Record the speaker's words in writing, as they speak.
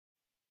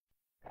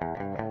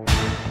I'm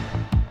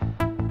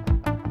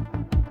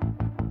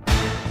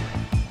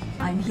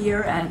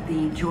here at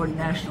the Jordan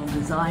National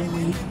Design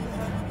Week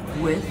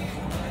with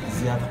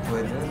Zaid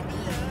Qweider.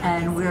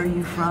 And where are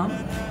you from?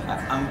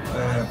 I'm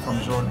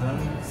from Jordan,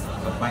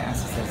 but my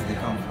ancestors, they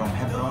come from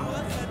Hebron.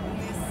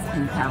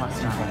 In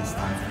Palestine.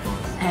 Palestine, of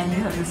course. And you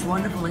have this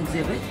wonderful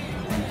exhibit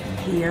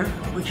here,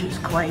 which is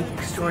quite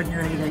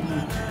extraordinary, that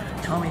you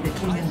told me the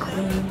King and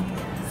Queen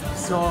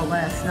saw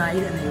last night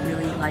and they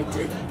really liked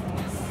it.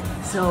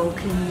 So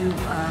can you,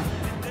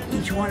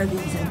 each one of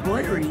these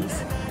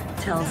embroideries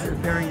tells a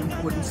very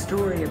important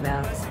story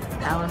about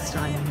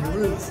Palestine and your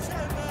roots.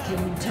 Can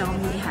you tell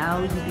me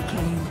how you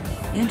became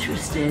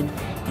interested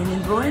in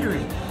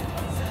embroidery?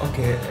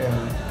 Okay,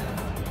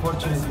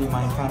 fortunately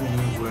my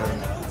family were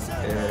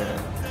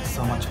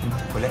so much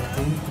into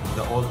collecting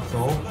the old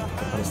thobe,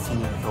 the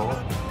Palestinian thobe,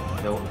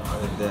 the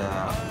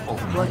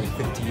over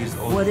 150 years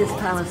old. What is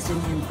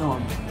Palestinian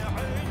thobe?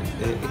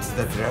 It's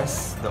the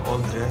dress, the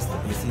old dress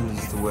that Palestinians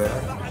used to wear,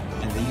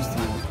 and they used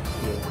to,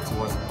 it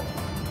was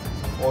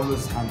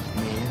always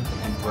handmade,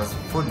 and it was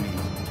fully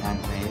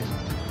handmade.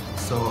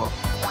 So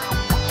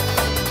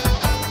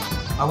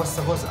I was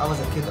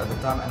a kid at the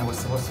time, and I was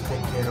supposed to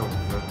take care of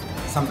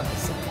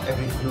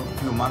every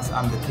few months.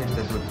 I'm the kid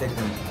that would take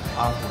them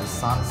out to the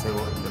sun so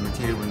the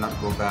material will not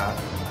go bad,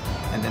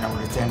 and then I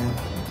would return it.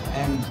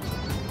 And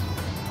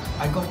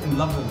I got in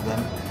love with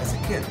them as a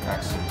kid,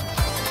 actually.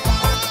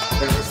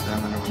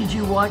 Did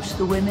you watch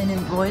the women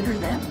embroider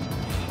them?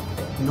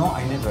 No,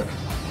 I never.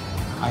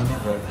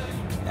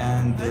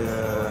 And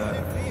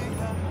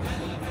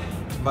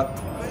but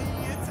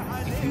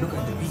if you look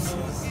at the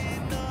pieces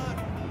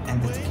and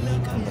the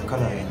technique and the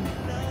coloring,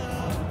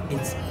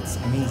 it's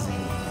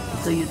amazing.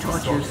 So you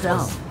taught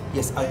yourself?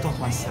 Yes, I taught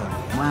myself.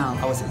 Wow.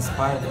 I was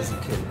inspired as a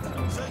kid.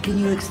 Can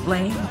you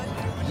explain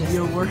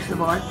your works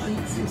of art,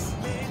 please? Yes.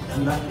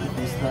 We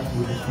start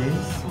with the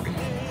face.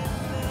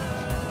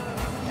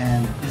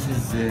 And this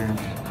is a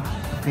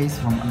face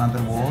from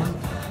another world.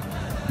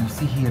 You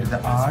see here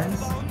the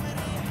eyes.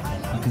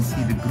 You can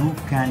see the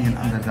groove canyon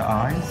under the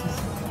eyes.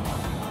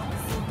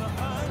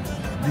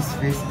 This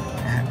face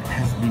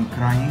has been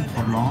crying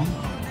for long.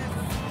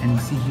 And you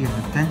see here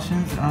the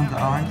tensions around the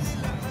eyes.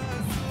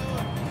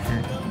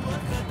 Okay.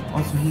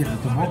 Also here, the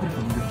topography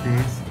of the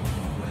face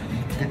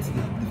gets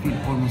the feel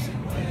almost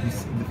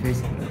the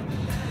face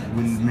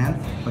will melt,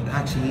 but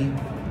actually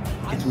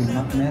it will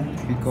not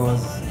melt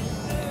because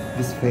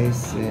this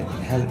face it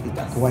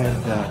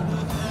acquired the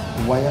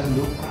wire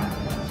look,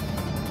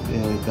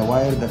 the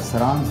wire that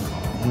surrounds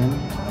him,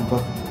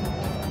 but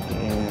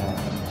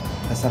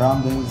the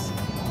surroundings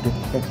that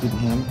affected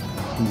him.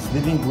 He's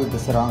living with the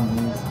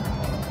surroundings.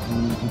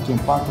 He became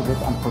part of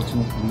it,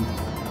 unfortunately.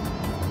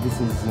 This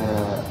is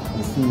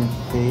Palestinian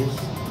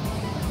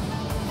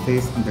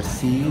face under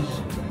siege,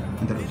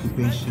 under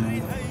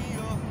occupation.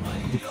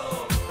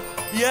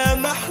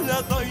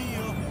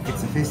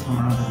 It's a face from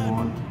another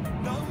world,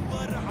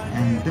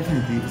 and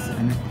definitely it's a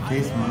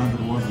face from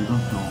another world we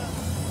don't know.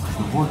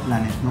 The whole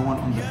planet, no one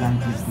on the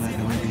planet lives like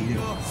the way they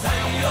live.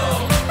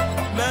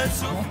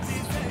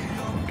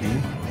 Okay,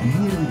 and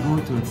here we go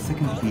to the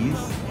second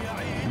piece.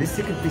 This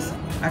second piece,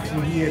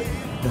 actually here,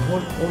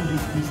 all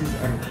these pieces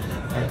are,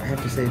 I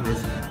have to say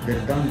this,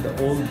 they're done the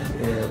old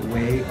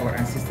way our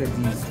ancestors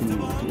used to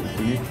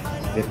make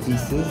their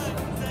pieces,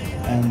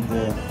 and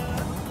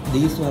they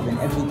used to have in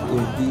every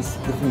piece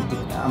different.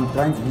 I'm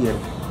trying to here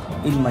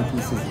in my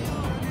pieces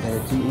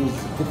to use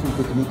different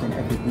technique in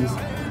every piece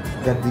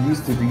that they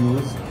used to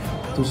use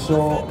to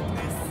show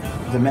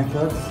the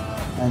methods,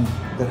 and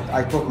that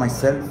I taught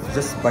myself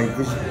just by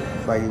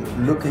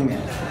looking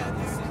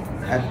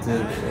at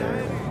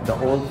the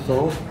old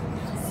thobe.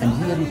 And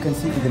here you can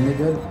see in the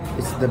middle,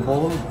 it's the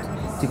bold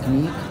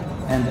technique,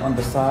 and on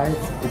the sides,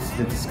 it's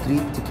the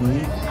discrete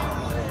technique.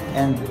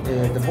 And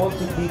the bold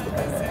technique,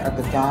 at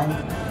the time,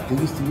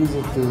 they used to use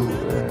it to,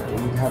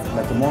 we'd have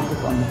like a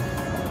motif on,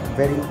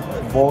 very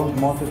bold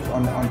motif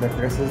on the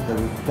dresses that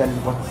would tell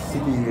what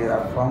city they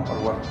are from or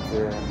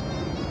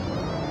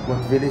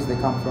what village they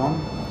come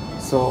from.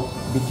 So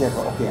be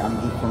careful, okay, I'm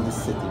from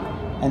this city.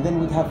 And then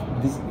we'd have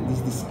these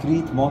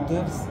discrete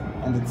motifs,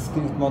 and the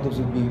discrete motifs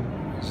would be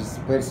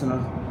just personal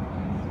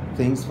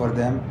things for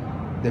them.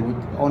 They would,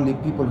 only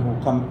people who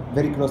come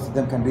very close to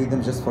them can read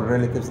them, just for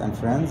relatives and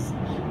friends.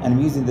 And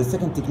I'm using the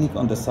second technique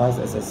on the sides,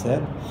 as I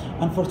said.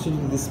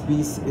 Unfortunately, this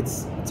piece,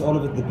 it's all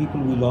of it the people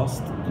we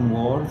lost in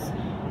wars,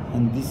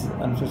 and this,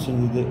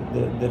 unfortunately,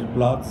 their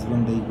bloods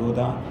when they go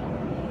down,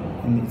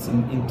 and it's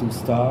into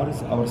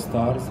stars, our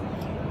stars,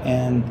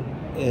 and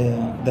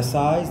the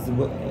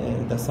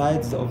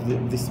sides of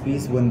this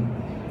piece, when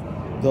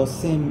those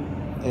same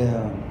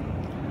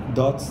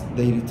dots,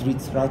 they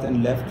retreat right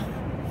and left,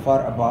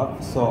 far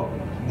above. So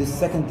this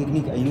second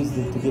technique, I used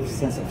it to give a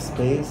sense of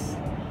space,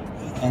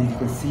 and you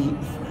can see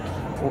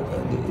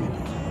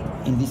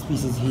in these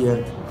pieces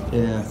here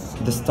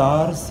the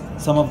stars,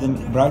 some of them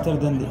brighter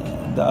than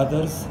the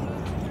others,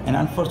 and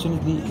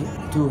unfortunately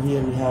too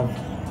here we have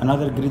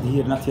another grid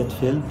here not yet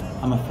filled.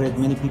 I'm afraid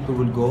many people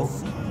will go,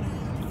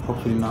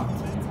 hopefully not.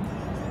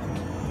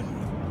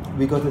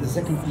 we go to the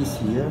second piece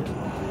here.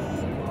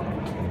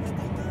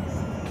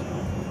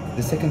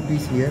 The second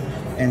piece here,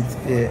 and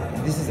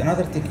this is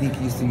another technique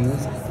used to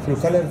use. Through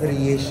color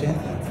variation,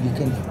 you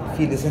can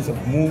feel the sense of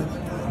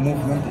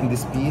movement in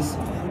this piece,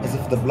 as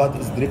if the blood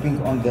is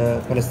dripping on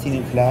the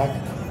Palestinian flag,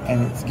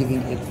 and it's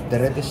giving it the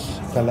reddish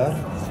color,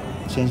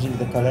 changing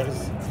the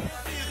colors.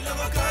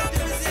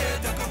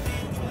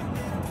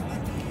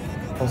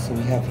 Also,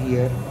 we have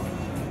here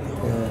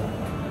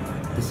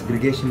the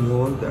segregation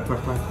wall, the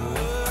apartheid wall.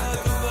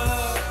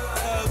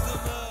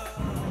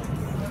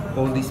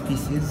 All these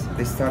pieces,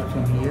 they start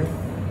from here.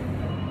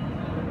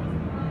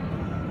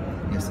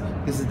 Yes,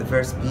 this is the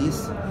first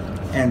piece,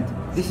 and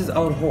this is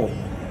our hope.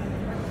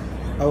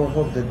 Our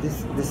hope that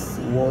this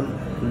wall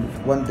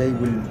one day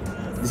will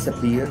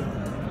disappear,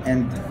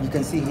 and you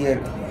can see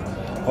here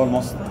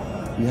almost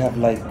you have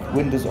like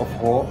windows of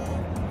hope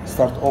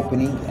start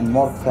opening and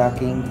more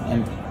cracking,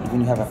 and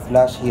even you have a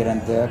flash here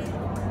and there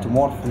to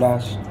more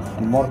flash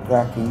and more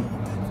cracking,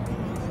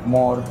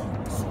 more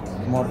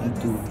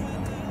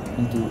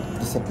into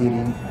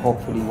disappearing,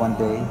 hopefully one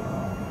day,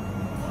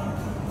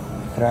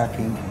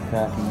 cracking,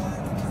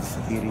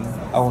 disappearing.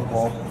 Our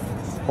hope,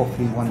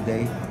 hopefully one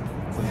day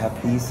we'll have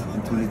peace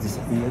until it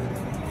disappears.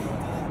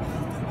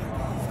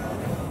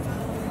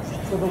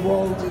 So the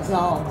wall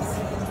dissolves.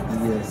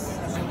 Yes.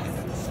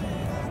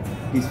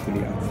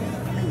 Peacefully, I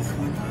think.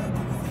 Peacefully.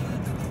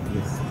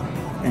 Yes.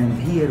 And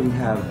here we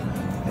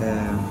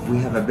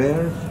have a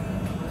bird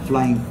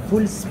flying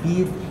full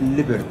speed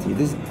liberty.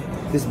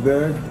 This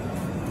bird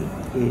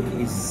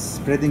is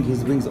spreading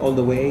his wings all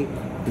the way.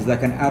 He's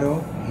like an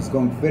arrow. He's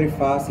going very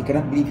fast. He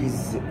cannot believe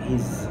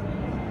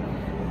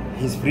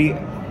he's free.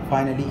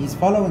 Finally, he's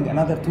following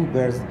another two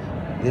birds.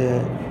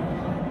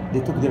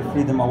 They took their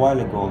freedom a while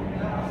ago,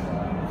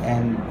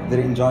 and they're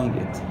enjoying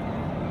it.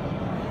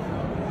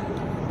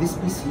 This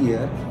piece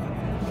here,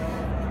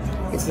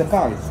 it's the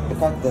kite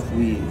that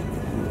we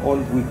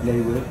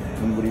play with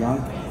when we're young.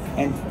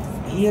 And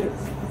here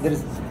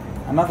there's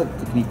another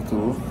technique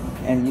too.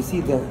 And you see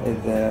the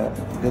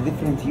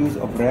different hues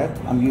of red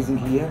I'm using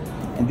here.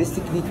 And this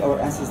technique, our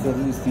ancestors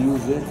used to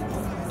use it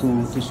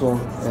to show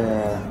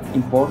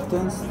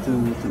importance to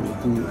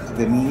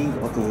the meaning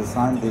or to the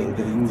sign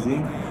they're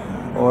using,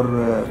 or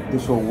to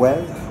show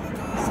wealth.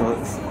 So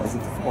it's as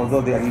if,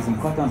 although they are using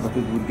cotton, but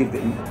it would give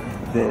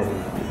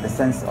the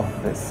sense of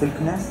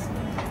silkiness.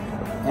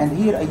 And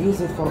here I use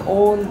it for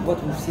all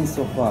what we've seen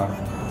so far.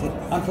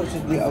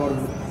 Unfortunately, our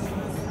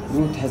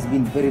route has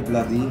been very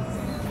bloody,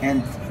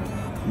 and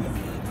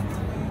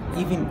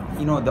even,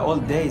 you know, the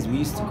old days we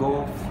used to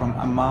go from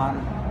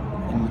Amman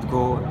and would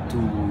go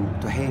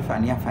to Haifa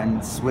and Yafa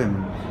and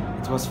swim.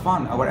 It was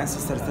fun. Our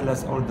ancestors tell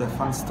us all the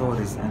fun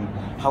stories and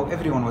how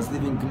everyone was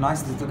living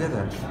nicely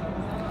together.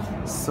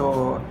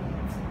 So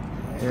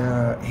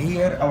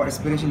here our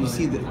inspiration, you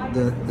see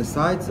the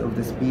sides of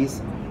this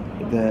piece,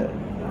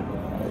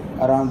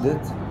 around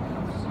it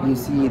you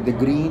see the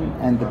green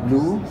and the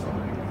blue,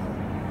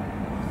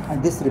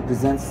 and this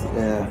represents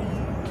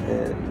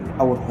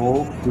our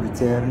hope to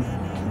return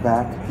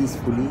back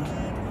peacefully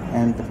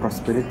and the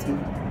prosperity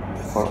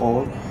for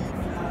all.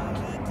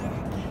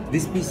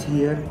 This piece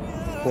here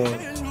for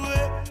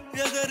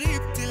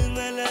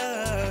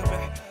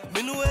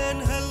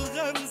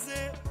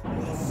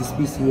this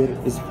piece here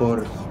is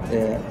for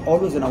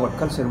always in our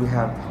culture we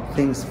have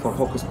things for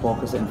hocus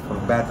pocus and for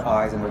bad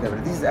eyes and whatever.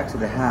 This is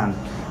actually the hand,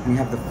 and you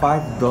have the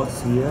 5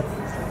 dots here,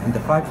 and the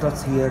 5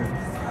 dots here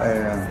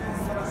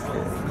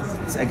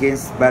it's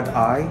against bad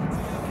eye,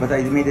 but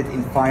I made it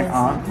in fine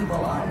art.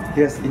 Evil eye.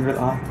 Yes, evil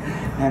eye,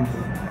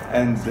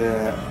 and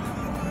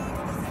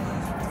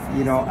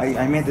you know,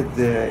 I made it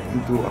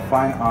into a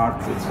fine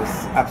art. It's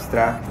just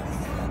abstract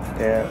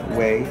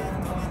way.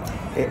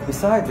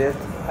 Beside it,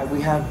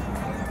 we have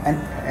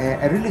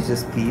a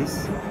religious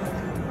piece.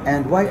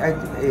 And why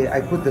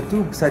I put the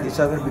two beside each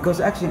other,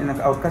 because actually in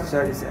our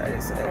culture it's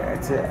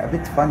a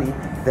bit funny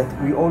that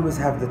we always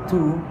have the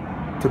two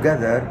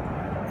together,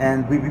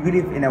 and we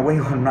believe in a way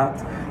or not,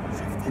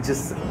 it's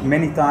just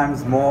many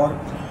times more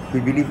we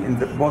believe in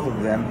both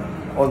of them,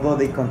 although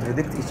they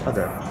contradict each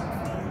other.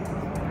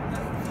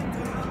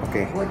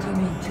 Okay. What do you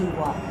mean two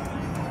what?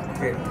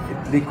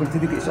 They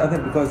contradict each other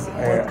because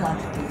What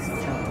contradicts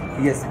each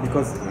other? yes,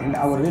 because in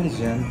our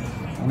religion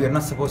we are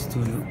not supposed to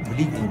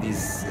believe in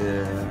these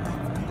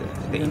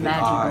the evil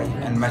eye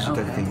and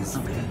magical things,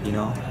 you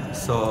know.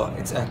 So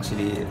it's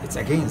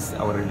against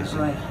our religion.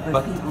 Right,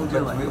 but people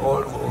do it.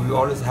 we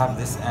always have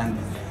this, and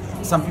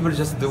some people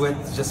just do it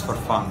just for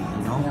fun,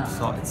 you know. Yeah.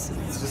 So it's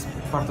just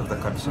part of the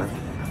culture.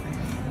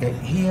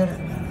 Here,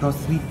 those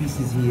 3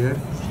 pieces here,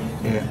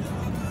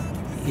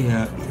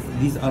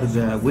 these are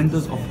the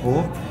windows of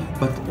hope,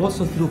 but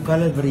also through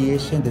color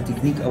variation, the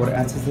technique our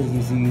ancestors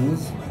used to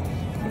use,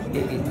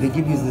 they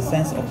give you the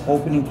sense of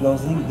opening,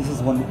 closing. This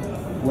is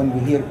when we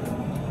hear,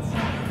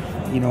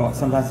 you know,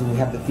 sometimes we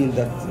have the feel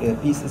that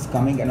peace is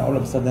coming, and all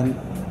of a sudden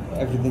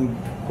everything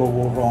go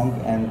wrong,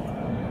 and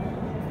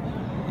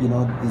you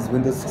know, these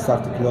windows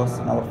start to close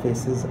in our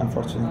faces,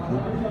 unfortunately.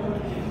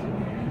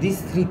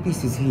 These 3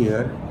 pieces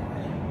here,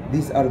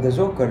 these are the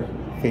Joker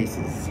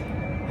faces.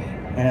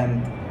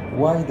 And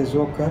why the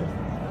Joker?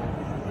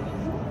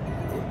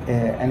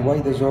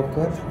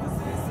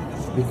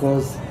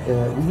 Because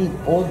we need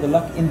all the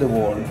luck in the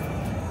world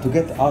to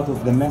get out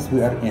of the mess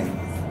we are in.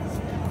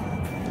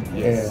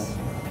 Yes.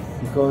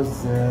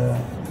 Because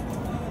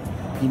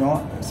you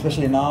know,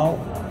 especially now,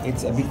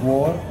 it's a big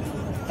war,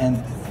 and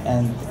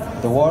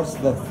the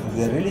worst that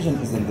the religion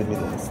is in the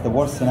middle. It's the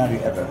worst scenario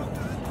ever.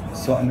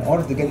 So in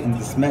order to get in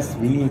this mess,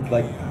 we need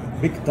like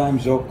big time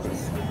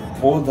jokers,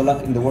 all the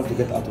luck in the world to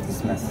get out of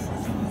this mess.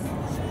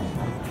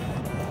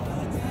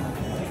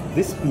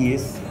 This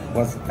piece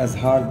was as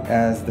hard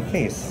as the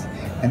face,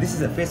 and this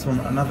is a face from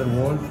another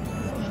world,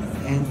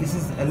 and this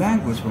is a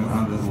language from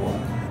another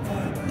world.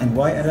 And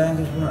why a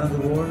language from another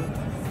world?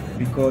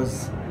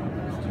 Because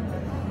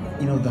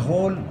you know, the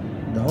whole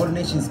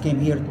nations came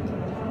here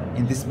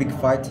in this big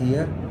fight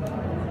here,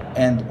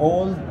 and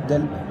all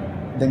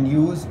the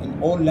news in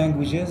all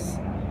languages,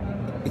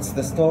 it's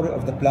the story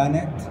of the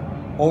planet,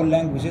 all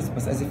languages,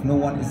 but as if no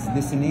one is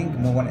listening,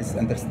 no one is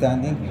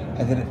understanding,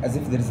 as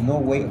if there is no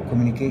way of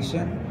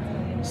communication.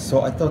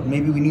 So I thought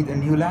maybe we need a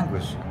new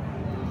language,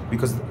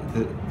 because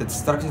the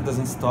destruction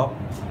doesn't stop,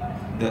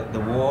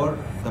 the war,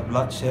 the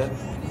bloodshed,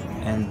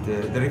 and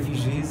the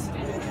refugees.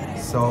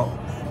 So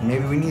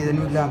maybe we need a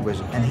new language.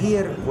 And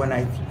here, when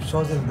I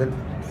chose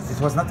it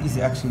was not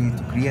easy actually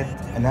to create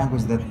a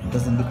language that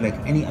doesn't look like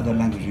any other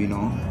language we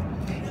know.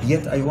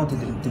 Yet I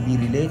wanted it to be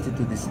related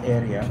to this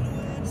area,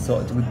 so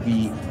it would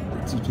be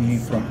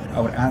from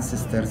our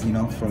ancestors, you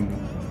know, from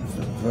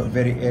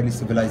very early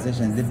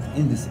civilization lived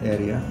in this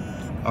area,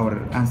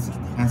 our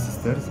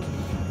ancestors.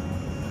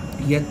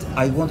 Yet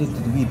I wanted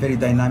it to be very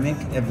dynamic.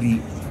 Every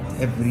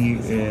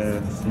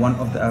one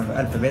of the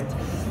alphabet,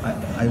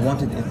 I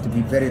wanted it to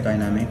be very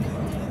dynamic.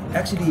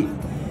 Actually,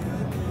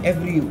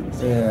 every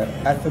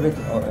alphabet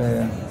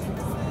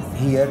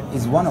here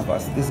is one of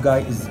us. This guy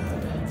is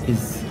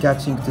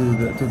catching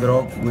to the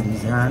rope with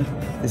his hand.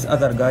 This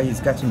other guy is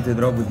catching to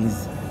the rope with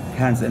his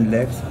hands and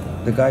legs.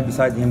 The guy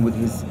beside him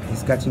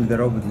he's catching the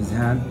rope with his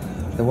hand.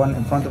 The one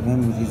in front of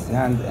him with his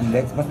hand and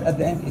legs. But at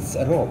the end, it's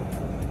a rope,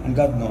 and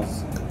God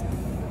knows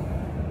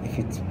if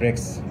it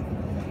breaks.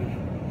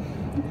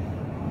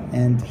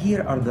 And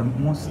here are the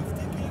most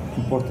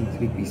important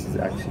three pieces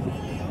actually,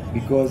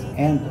 because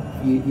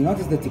you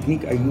notice the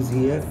technique I use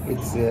here.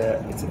 It's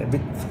a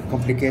bit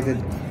complicated,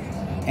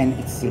 and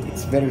it's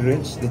very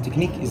rich. The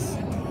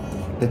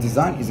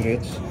design is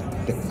rich,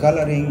 the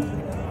coloring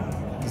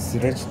is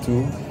rich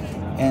too,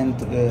 and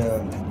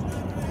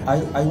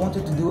I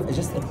wanted to do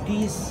just a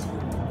piece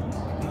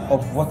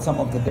of what some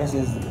of the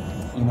dresses,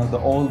 you know, the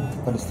old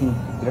Palestinian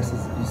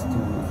dresses used to,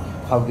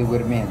 how they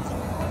were made.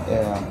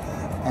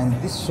 And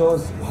this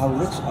shows how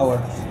rich our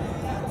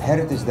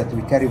heritage that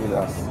we carry with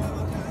us.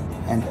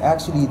 And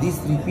actually, these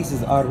three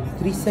pieces are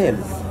three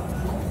sales.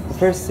 The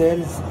first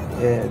sale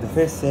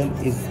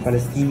is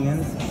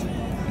Palestinians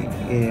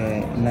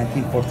in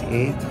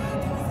 1948,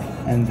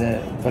 and the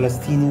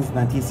Palestinians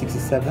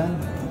 1967,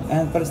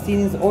 and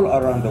Palestinians all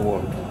around the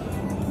world.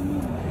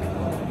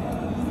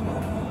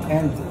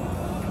 And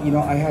you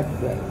know, I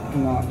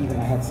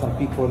had some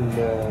people,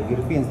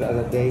 Europeans, the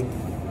other day.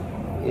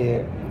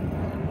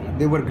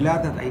 They were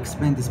glad that I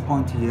explained this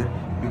point here,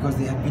 because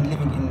they have been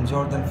living in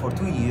Jordan for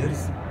 2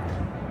 years,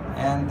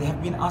 and they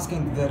have been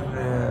asking their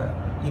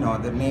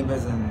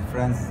neighbors and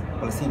friends,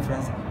 Palestinian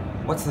friends,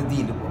 what's the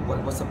deal?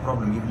 What's the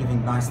problem? You're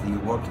living nicely, you're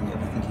working,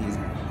 everything here is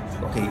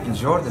okay. In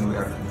Jordan we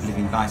are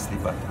living nicely,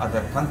 but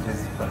other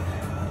countries,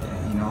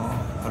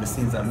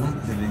 Palestinians are not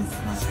living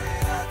nicely.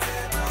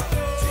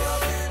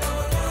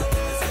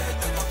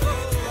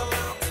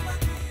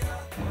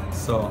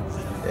 So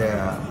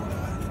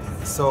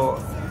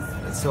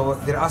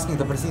they're asking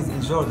the Palestinians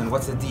in Jordan,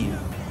 what's the deal?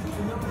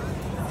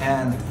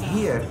 And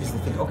here is the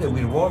thing, okay,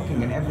 we're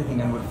working and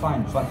everything and we're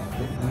fine, but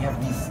we have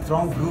these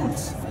strong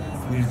roots.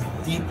 We're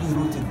deeply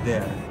rooted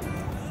there.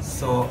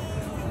 So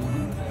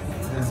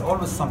there's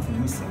always something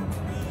missing.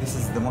 This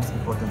is the most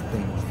important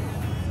thing.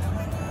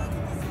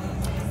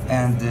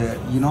 And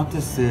you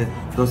notice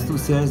those two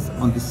sails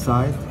on this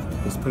side,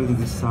 they're spreading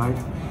this side,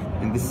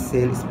 and this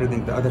sail is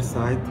spreading the other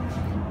side,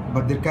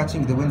 but they're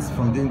catching the winds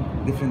from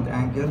different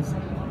angles.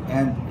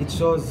 And it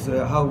shows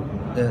how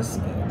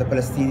the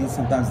Palestinians,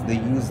 sometimes they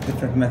use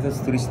different methods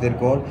to reach their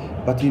goal,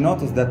 but you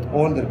notice that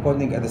all they're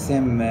pointing at the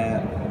same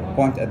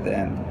point at the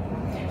end.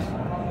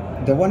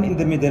 The one in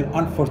the middle,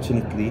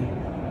 unfortunately,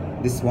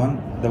 this one,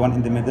 the one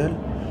in the middle,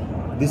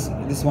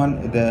 this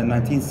one, the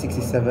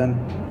 1967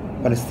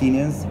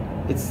 Palestinians,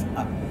 it's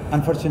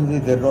unfortunately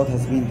the road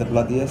has been the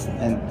bloodiest,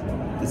 and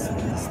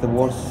it's the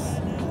worst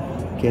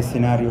case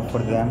scenario for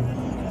them.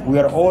 We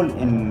are all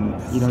in,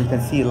 you can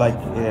see like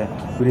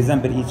we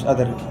resemble each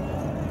other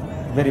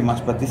very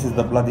much, but this is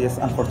the bloodiest,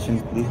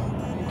 unfortunately.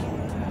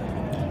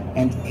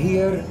 And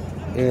here,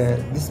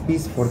 this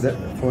piece for the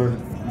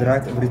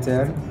right of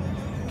return,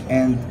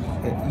 and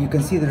you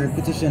can see the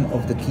repetition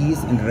of the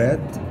keys in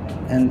red,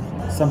 and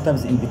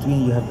sometimes in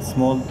between you have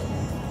small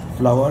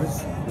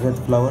flowers, red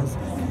flowers,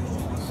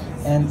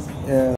 and